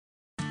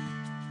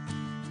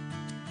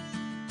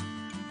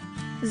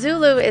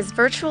Zulu is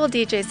virtual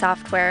DJ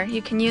software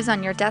you can use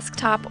on your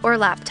desktop or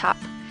laptop.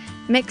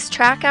 Mix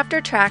track after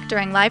track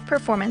during live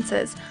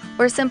performances,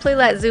 or simply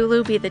let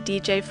Zulu be the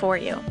DJ for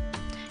you.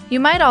 You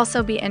might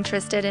also be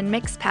interested in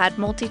MixPad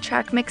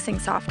multi-track mixing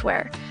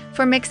software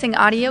for mixing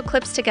audio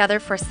clips together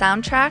for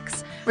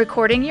soundtracks,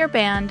 recording your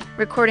band,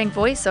 recording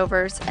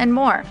voiceovers, and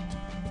more.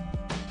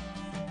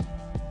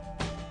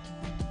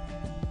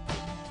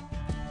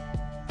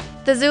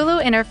 The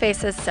Zulu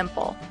interface is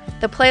simple.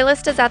 The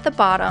playlist is at the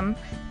bottom,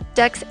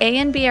 decks A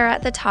and B are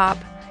at the top,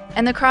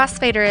 and the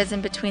crossfader is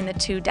in between the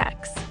two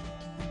decks.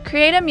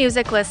 Create a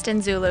music list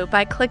in Zulu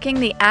by clicking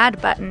the Add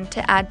button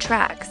to add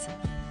tracks.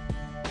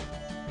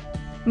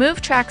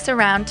 Move tracks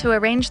around to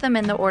arrange them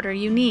in the order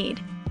you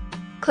need.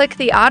 Click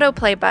the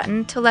Autoplay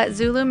button to let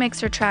Zulu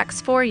mix your tracks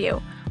for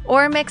you,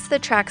 or mix the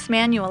tracks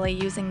manually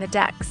using the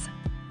decks.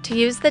 To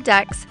use the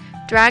decks,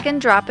 drag and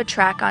drop a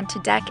track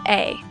onto deck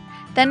A,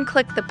 then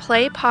click the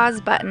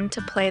Play/Pause button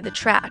to play the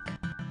track.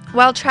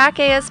 While track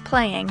A is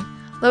playing,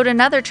 load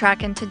another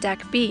track into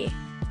deck B.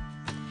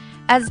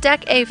 As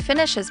deck A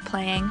finishes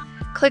playing,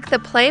 click the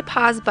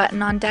Play/Pause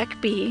button on deck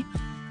B,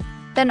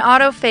 then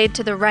auto-fade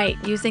to the right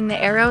using the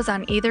arrows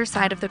on either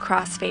side of the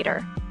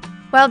crossfader.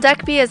 While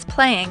deck B is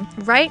playing,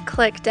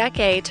 right-click deck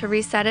A to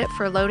reset it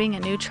for loading a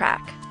new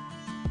track.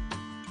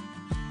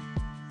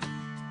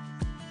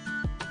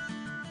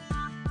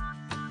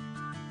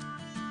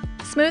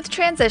 Smooth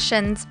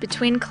transitions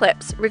between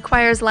clips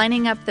requires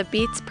lining up the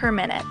beats per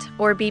minute,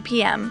 or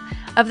BPM,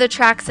 of the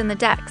tracks in the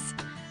decks.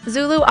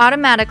 Zulu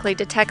automatically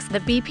detects the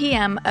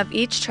BPM of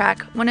each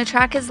track when a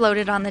track is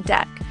loaded on the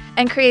deck,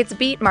 and creates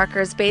beat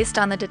markers based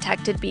on the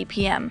detected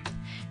BPM.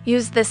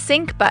 Use the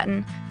Sync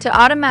button to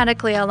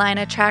automatically align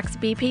a track's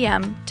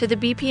BPM to the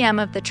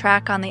BPM of the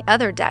track on the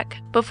other deck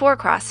before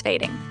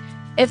crossfading.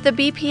 If the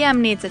BPM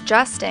needs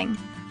adjusting,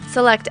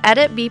 select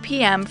Edit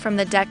BPM from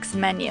the deck's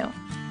menu.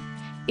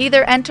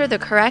 Either enter the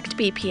correct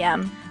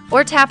BPM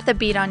or tap the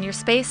beat on your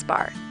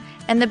spacebar,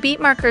 and the beat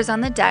markers on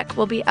the deck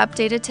will be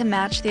updated to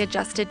match the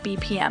adjusted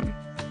BPM.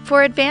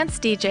 For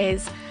advanced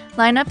DJs,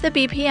 line up the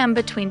BPM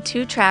between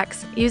two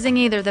tracks using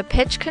either the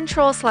pitch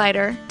control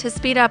slider to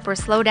speed up or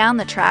slow down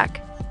the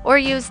track, or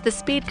use the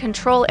speed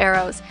control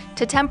arrows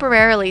to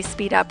temporarily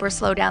speed up or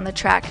slow down the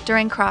track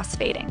during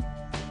crossfading.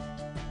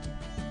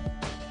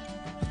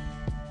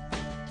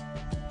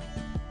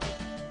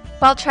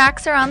 While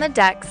tracks are on the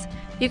decks,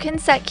 you can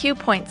set cue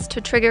points to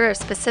trigger a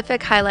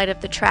specific highlight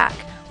of the track,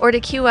 or to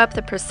cue up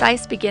the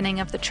precise beginning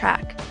of the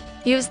track.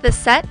 Use the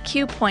Set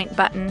Cue Point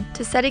button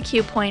to set a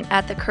cue point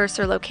at the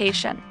cursor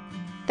location.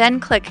 Then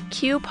click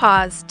Cue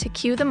Pause to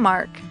cue the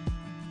mark,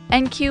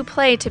 and Cue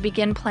Play to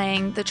begin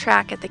playing the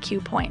track at the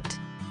cue point.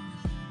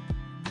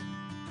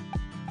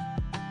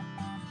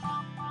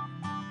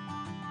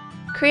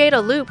 Create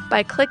a loop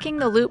by clicking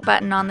the Loop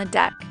button on the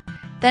deck,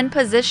 then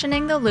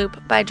positioning the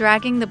loop by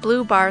dragging the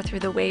blue bar through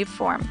the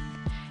waveform.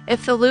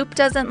 If the loop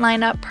doesn't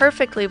line up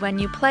perfectly when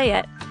you play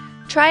it,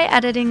 try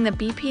editing the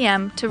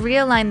BPM to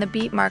realign the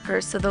beat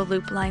markers so the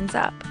loop lines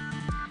up.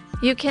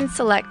 You can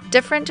select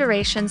different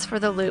durations for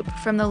the loop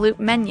from the loop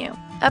menu,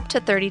 up to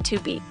 32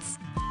 beats.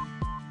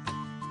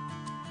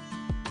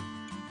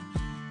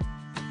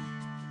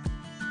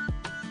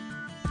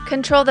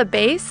 Control the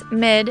bass,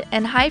 mid,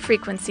 and high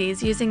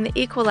frequencies using the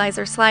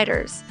equalizer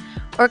sliders,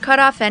 or cut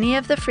off any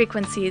of the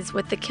frequencies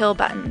with the kill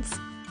buttons.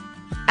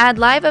 Add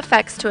live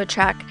effects to a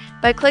track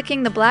by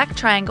clicking the black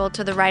triangle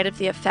to the right of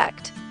the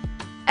effect.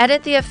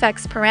 Edit the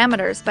effect's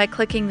parameters by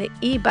clicking the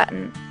E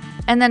button,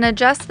 and then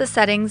adjust the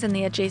settings in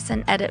the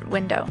adjacent edit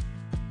window.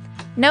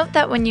 Note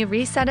that when you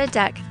reset a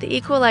deck, the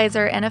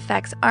equalizer and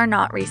effects are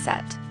not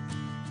reset.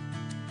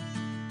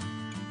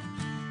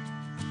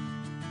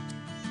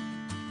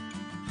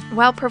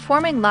 While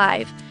performing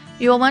live,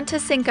 you will want to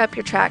sync up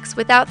your tracks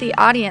without the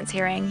audience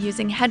hearing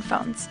using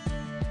headphones.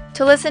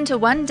 To listen to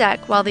one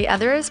deck while the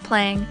other is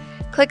playing,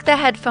 click the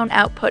headphone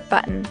output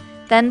button,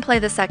 then play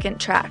the second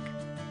track.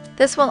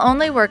 This will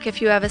only work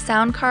if you have a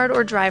sound card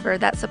or driver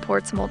that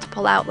supports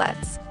multiple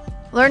outlets.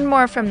 Learn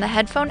more from the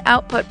headphone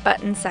output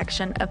button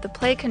section of the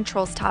Play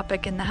Controls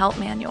topic in the help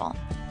manual.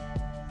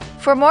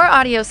 For more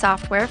audio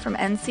software from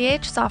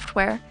NCH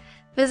Software,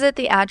 visit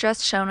the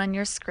address shown on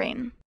your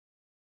screen.